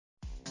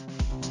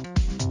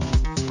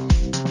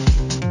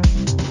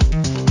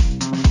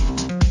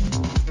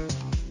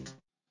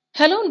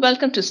Hello and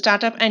welcome to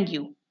Startup and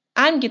You.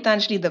 I'm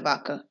Gitanjali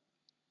Davakar.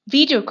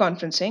 Video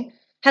conferencing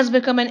has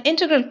become an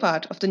integral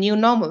part of the new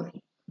normal.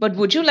 But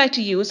would you like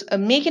to use a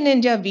Make in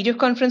India video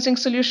conferencing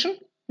solution?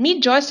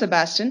 Meet Joy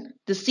Sebastian,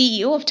 the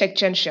CEO of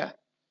Techgentia.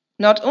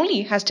 Not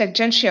only has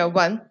Techgentia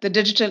won the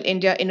Digital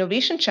India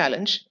Innovation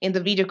Challenge in the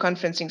video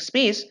conferencing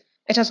space,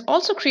 it has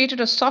also created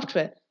a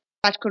software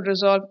that could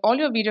resolve all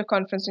your video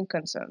conferencing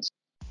concerns.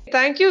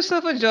 Thank you,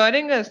 sir, for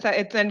joining us,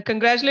 and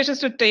congratulations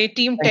to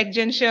Team Thank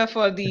TechGenshare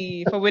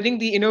for winning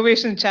the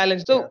innovation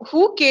challenge. you. Yeah. So,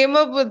 who came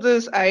up with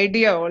this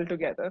idea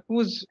altogether?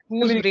 Whose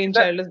Actually,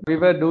 brainchild is? we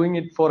were doing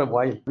it for a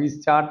while. We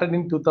started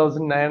in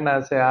 2009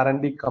 as a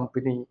R&D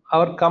company.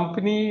 Our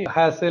company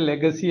has a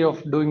legacy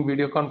of doing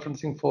video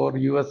conferencing for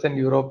US and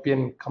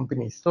European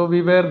companies. So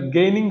we were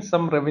gaining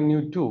some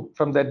revenue too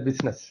from that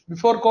business.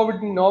 Before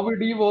COVID,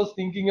 nobody was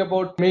thinking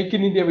about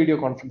making India video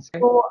conferencing.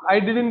 So I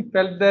didn't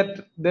felt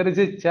that there is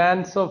a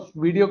chance of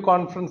video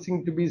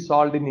conferencing to be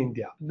solved in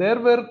India. There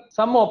were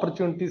some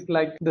opportunities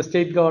like the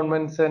state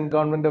governments and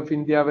government of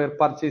India were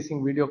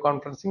purchasing video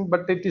conferencing,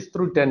 but it is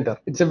through tender.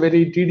 It's a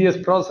very tedious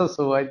process,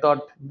 so I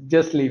thought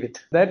just leave it.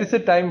 That is a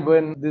time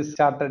when this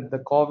started, the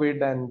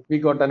COVID, and we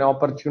got an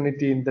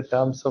opportunity in the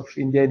terms of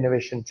India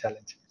Innovation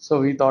Challenge.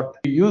 So we thought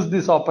we use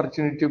this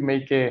opportunity to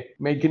make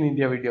in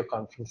India video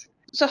conferencing.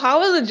 So,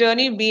 how has the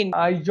journey been?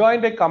 I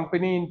joined a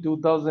company in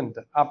 2000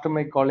 after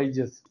my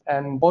colleges,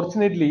 and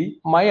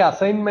fortunately, my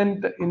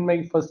assignment in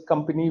my first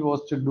company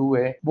was to do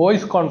a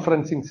voice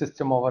conferencing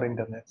system over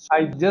internet.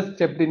 I just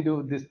stepped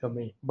into this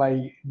domain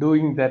by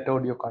doing that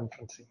audio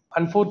conferencing.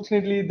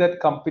 Unfortunately, that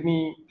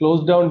company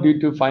closed down due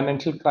to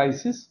financial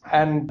crisis,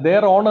 and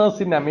their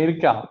owners in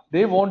America,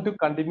 they want to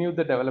continue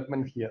the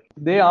development here.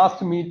 They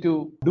asked me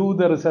to do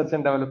the research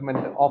and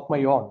development of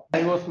my own.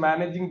 I was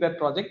managing that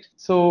project,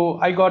 so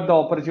I got the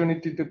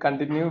opportunity to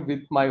continue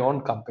with my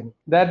own company.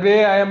 That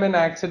way, I am an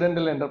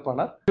accidental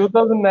entrepreneur.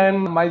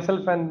 2009,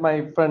 myself and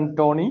my friend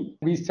Tony,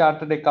 we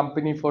started a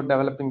company for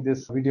developing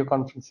this video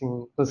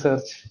conferencing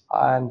research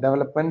and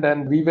development,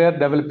 and we were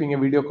developing a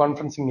video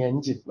conferencing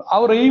engine.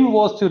 Our aim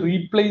was to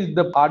replace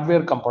the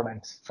hardware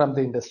components from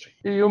the industry.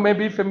 You may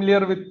be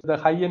familiar with the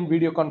high-end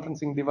video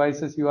conferencing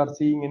devices you are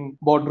seeing in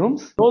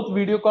boardrooms. Those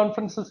video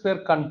conferences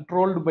were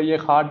controlled by a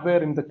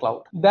hardware in the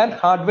cloud. That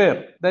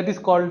hardware, that is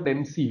called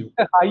MCU.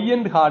 A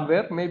high-end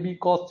hardware may be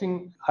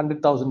costing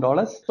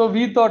 $100,000. So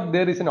we thought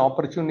there is an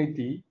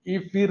opportunity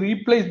if we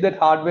replace that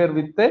hardware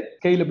with a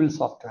scalable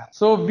software.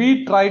 So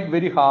we tried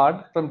very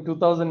hard from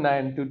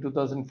 2009 to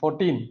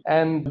 2014,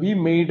 and we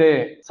made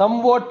a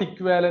somewhat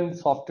equivalent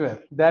software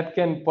that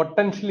can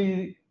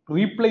potentially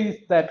replace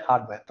that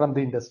hardware from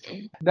the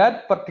industry.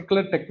 That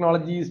particular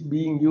technology is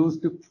being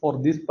used for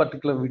this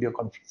particular video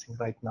conferencing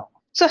right now.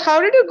 So,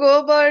 how did you go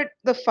about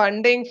the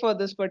funding for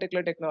this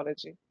particular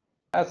technology?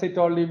 As I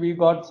told you, we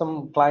got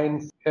some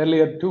clients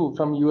earlier too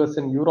from US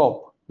and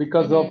Europe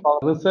because of our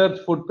research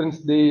footprints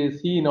they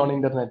see on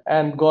internet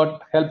and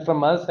got help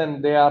from us,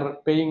 and they are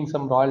paying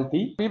some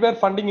royalty. We were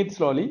funding it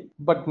slowly,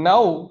 but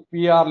now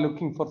we are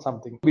looking for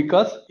something,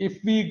 because if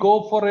we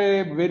go for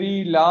a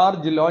very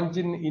large launch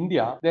in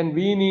India, then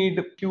we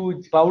need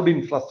huge cloud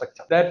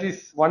infrastructure. That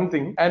is one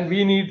thing, and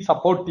we need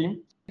support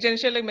team.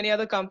 Techgenshare, like many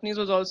other companies,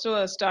 was also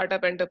a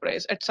startup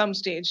enterprise at some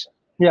stage.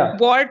 Yeah.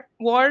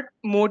 What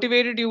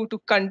motivated you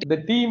to continue?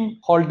 The team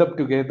hold up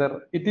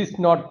together. It is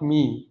not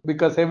me,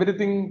 because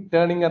everything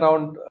turning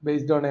around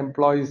based on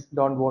employees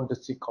don't want to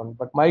stick on.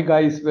 But my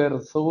guys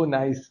were so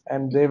nice,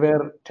 and they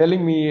were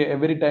telling me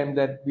every time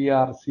that we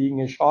are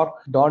seeing a shot,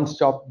 don't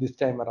stop this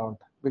time around,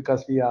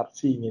 because we are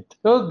seeing it.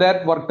 So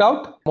that worked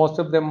out. Most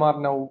of them are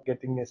now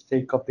getting a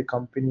stake of the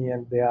company,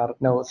 and they are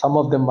now, some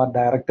of them are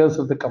directors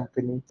of the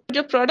company.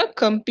 Your product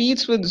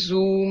competes with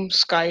Zoom,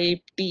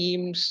 Skype,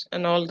 Teams,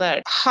 and all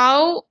that.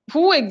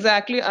 Who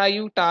exactly are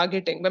you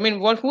targeting? I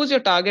mean, who's your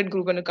target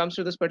group when it comes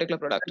to this particular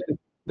product?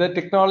 The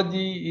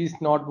technology is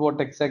not what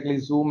exactly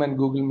Zoom and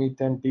Google Meet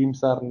and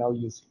Teams are now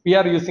using. We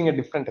are using a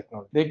different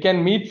technology. They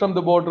can meet from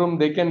the boardroom,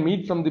 they can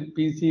meet from the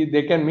PC,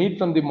 they can meet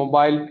from the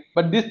mobile.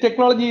 But this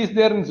technology is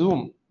there in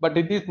Zoom, but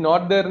it is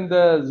not there in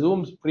the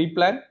Zoom's free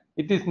plan.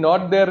 It is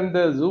not there in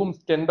the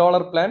Zoom's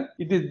 $10 plan.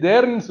 It is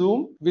there in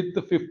Zoom with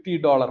the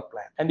 $50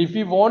 plan. And if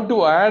you want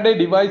to add a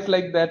device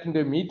like that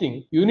into a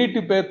meeting, you need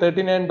to pay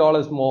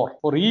 $39 more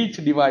for each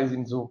device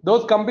in Zoom.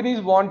 Those companies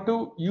want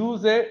to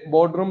use a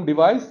boardroom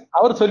device.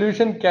 Our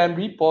solution can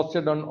be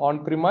posted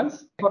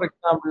on-premise. For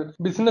example,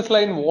 business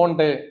line want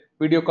a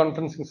video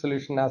conferencing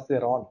solution as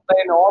their own.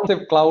 They own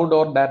a cloud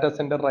or data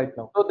center right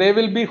now. So they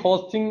will be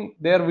hosting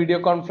their video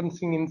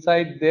conferencing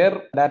inside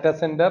their data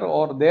center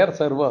or their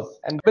servers,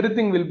 and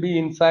everything will be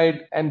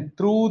inside and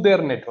through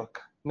their network.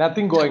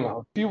 Nothing going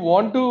out. If you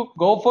want to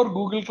go for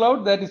Google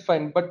Cloud, that is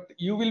fine, but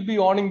you will be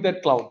owning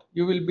that cloud.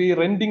 You will be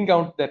renting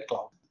out that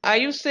cloud. Are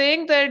you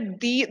saying that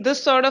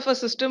this sort of a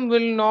system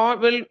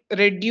will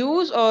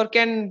reduce or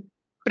can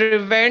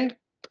prevent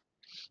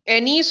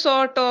any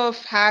sort of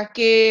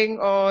hacking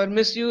or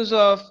misuse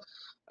of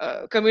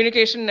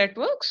communication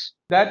networks?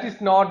 That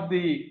is not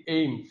the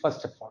aim,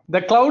 first of all.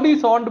 The cloud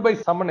is owned by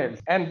someone else.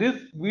 And this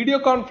video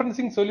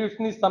conferencing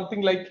solution is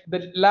something like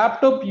the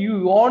laptop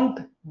you owned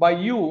by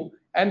you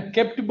and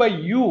kept by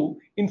you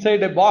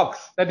inside a box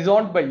that is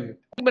owned by you.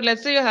 But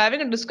let's say you're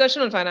having a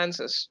discussion on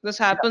finances. This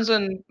happens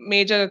in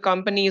major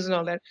companies and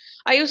all that.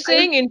 Are you I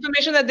saying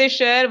information that they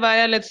share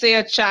via, let's say,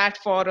 a chat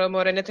forum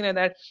or anything like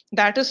that,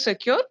 that is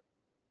secure?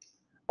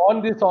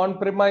 on this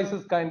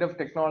on-premises kind of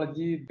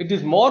technology, it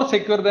is more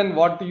secure than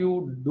what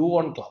you do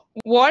on cloud.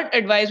 What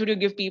advice would you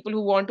give people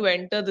who want to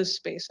enter this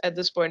space at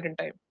this point in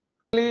time?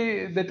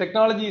 Actually, the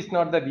technology is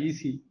not that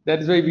easy. That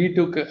is why we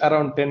took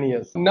around 10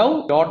 years.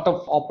 Now, a lot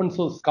of open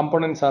source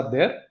components are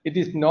there. It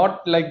is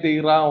not like the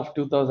era of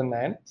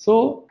 2009.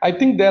 So, I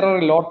think there are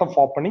a lot of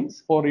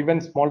openings for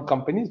even small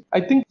companies. I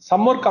think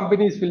some more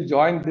companies will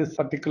join this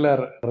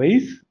particular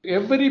race.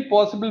 Every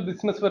possible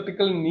business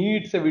vertical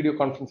needs a video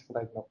conferencing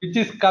right now, which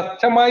is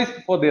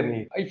customized for their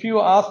need. If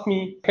you ask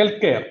me,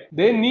 healthcare,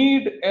 they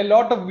need a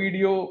lot of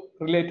video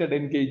related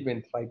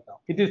engagement right now.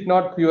 It is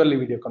not purely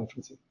video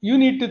conferencing. You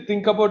need to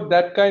think about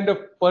that kind of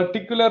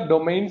particular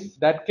domains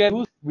that can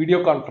use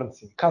video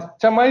conferencing.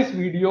 Customize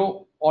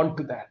video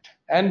onto that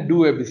and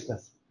do a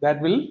business.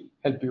 That will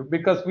help you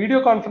because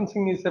video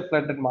conferencing is a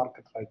flooded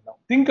market right now.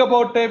 Think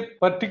about a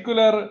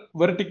particular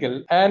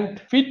vertical and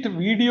fit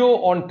video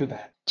onto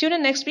that. Tune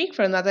in next week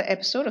for another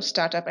episode of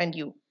Startup and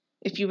You.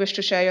 If you wish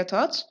to share your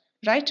thoughts,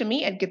 write to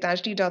me at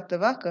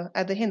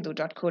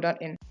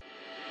gitanjali.divakar@thehindu.co.in.